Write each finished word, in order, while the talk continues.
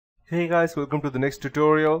Hey guys, welcome to the next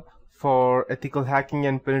tutorial for ethical hacking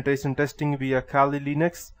and penetration testing via Kali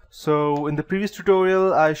Linux. So in the previous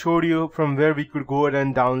tutorial I showed you from where we could go ahead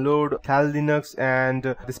and download Kali Linux and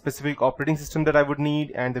the specific operating system that I would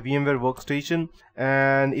need and the VMware workstation.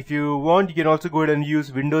 And if you want, you can also go ahead and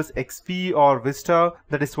use Windows XP or Vista.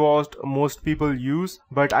 That is what most people use,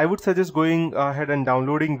 but I would suggest going ahead and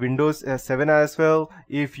downloading Windows 7 as well.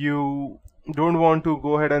 If you don't want to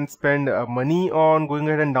go ahead and spend money on going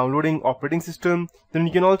ahead and downloading operating system, then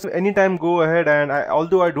you can also anytime go ahead and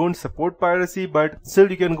although I don't support piracy, but still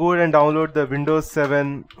you can go ahead and download the Windows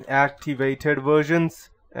 7 activated versions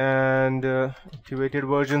and activated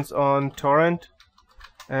versions on torrent,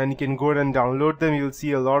 and you can go ahead and download them. You'll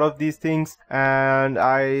see a lot of these things, and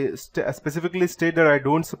I specifically state that I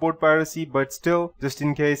don't support piracy, but still, just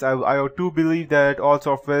in case, I too believe that all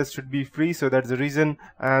software should be free, so that's the reason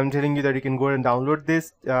I'm telling you that you can go ahead and download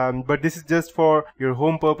this. But this is just for your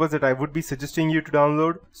home purpose that I would be suggesting you to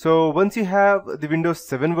download. So once you have the Windows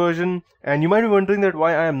 7 version, and you might be wondering that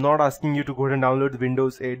why I am not asking you to go ahead and download the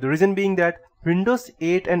Windows 8. The reason being that Windows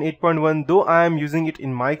 8 and 8.1, though I am using it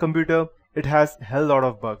in my computer, it has a hell lot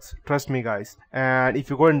of bugs, trust me guys. And if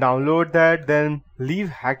you go and download that, then leave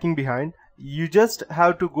hacking behind. You just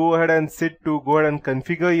have to go ahead and go ahead and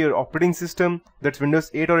configure your operating system, that's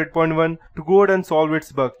Windows 8 or 8.1, to go ahead and solve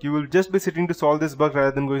its bug. You will just be sitting to solve this bug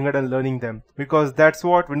rather than going ahead and learning them, because that's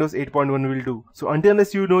what Windows 8.1 will do. So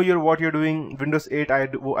unless you know what you're doing, Windows 8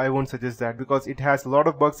 I won't suggest that, because it has a lot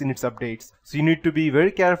of bugs in its updates. So you need to be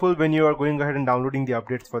very careful when you are going ahead and downloading the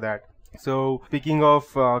updates for that. So speaking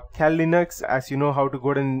of Kali Linux, as you know how to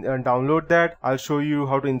go ahead and download that, I'll show you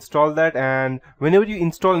how to install that. And whenever you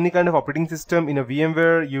install any kind of operating system in a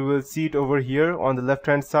VMware, you will see it over here on the left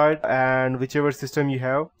hand side, and whichever system you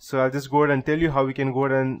have. So I'll just go ahead and tell you how we can go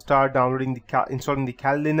ahead and start downloading installing the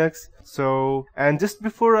Kali Linux. So, and just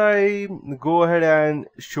before I go ahead and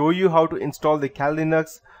show you how to install the Kali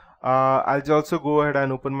Linux, I'll also go ahead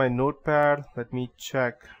and open my notepad. Let me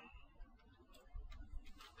check.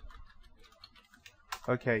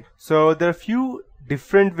 Okay, so there are a few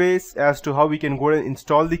different ways as to how we can go and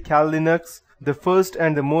install the Kali Linux. The first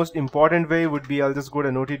and the most important way would be, I'll just go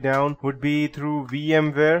and note it down, would be through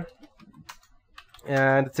VMware,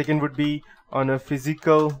 and the second would be on a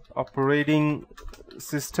physical operating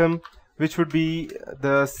system, which would be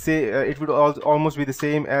the same. It would almost be the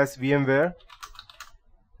same as VMware,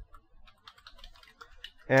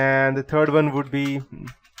 and the third one would be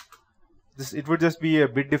it would just be a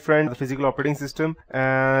bit different, the physical operating system.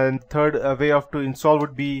 And third way to install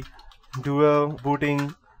would be dual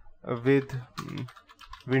booting with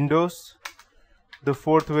Windows. The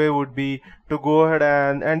fourth way would be to go ahead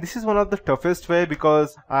and this is one of the toughest way,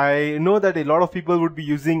 because I know that a lot of people would be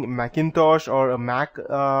using Macintosh or a Mac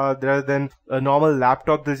rather than a normal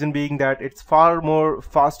laptop. The reason being that it's far more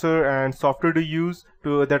faster and softer to use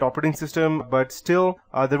to that operating system, but still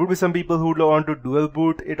there would be some people who would want to dual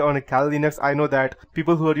boot it on a Kali Linux. I know that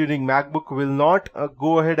people who are using MacBook will not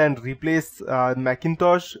go ahead and replace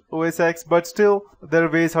Macintosh OS X, but still there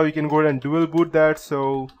are ways how you can go ahead and dual boot that.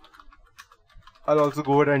 So I'll also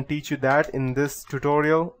go ahead and teach you that in this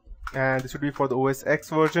tutorial, and this would be for the OS X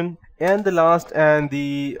version. And the last and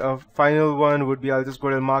the final one would be, I'll just go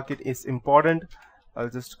ahead and mark it is important. I'll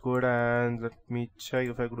just go ahead and let me check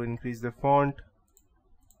if I could increase the font.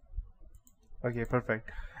 Okay, perfect.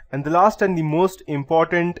 And the last and the most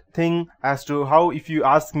important thing as to how, if you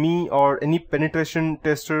ask me or any penetration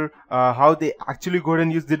tester, how they actually go ahead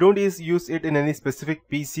and they don't use it in any specific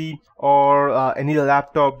PC or any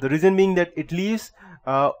laptop. The reason being that it leaves,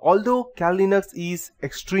 although Kali Linux is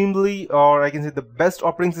extremely, or I can say the best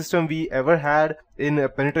operating system we ever had in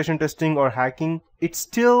penetration testing or hacking, there's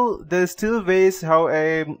still ways how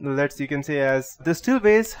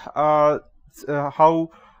how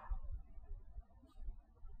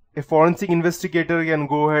a forensic investigator can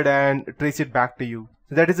go ahead and trace it back to you.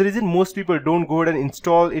 So that is the reason most people don't go ahead and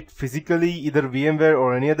install it physically, either VMware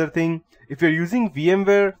or any other thing. If you're using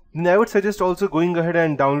VMware, then I would suggest also going ahead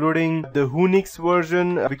and downloading the Whonix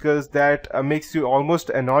version, because that makes you almost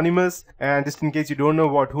anonymous. And just in case you don't know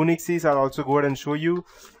what Whonix is, I'll also go ahead and show you.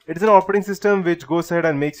 It's an operating system which goes ahead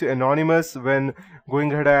and makes you anonymous when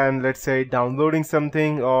going ahead and, let's say, downloading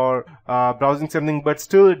something or browsing something, but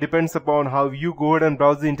still it depends upon how you go ahead and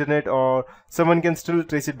browse the internet, or someone can still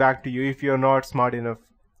trace it back to you if you're not smart enough.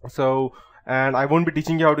 So, and I won't be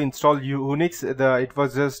teaching you how to install Whonix. It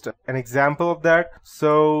was just an example of that.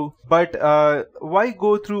 So, but why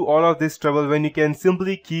go through all of this trouble when you can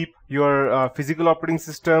simply keep your physical operating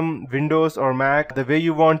system, Windows or Mac, the way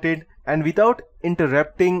you want it, and without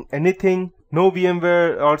interrupting anything no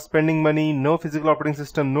VMware or spending money, no physical operating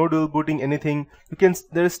system, no dual booting, anything,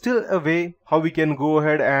 there is still a way how we can go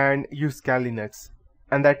ahead and use Kali Linux,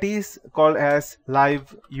 and that is called as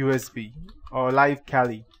live USB or live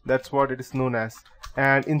Kali. That's what it is known as.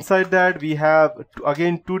 And inside that we have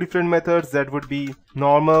again two different methods. That would be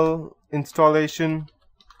normal installation,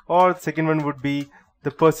 or the second one would be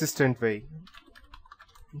the persistent way.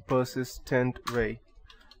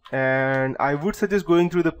 And I would suggest going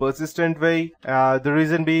through the persistent way. The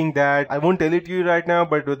reason being that I won't tell it to you right now,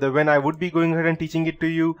 but when I would be going ahead and teaching it to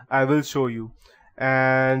you, I will show you.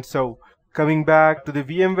 And so coming back to the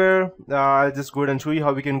VMware, I'll just go ahead and show you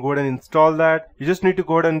how we can go ahead and install that. You just need to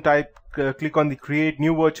go ahead and click on the create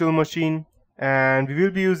new virtual machine, and we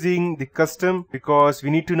will be using the custom because we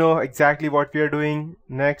need to know exactly what we are doing.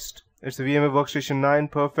 Next, it's a VMware Workstation 9.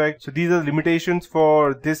 Perfect. So these are the limitations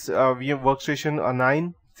for this VMware Workstation are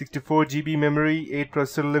 9. 64 GB memory, 8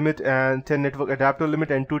 processor limit, and 10 network adapter limit,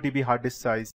 and 2 TB hard disk size.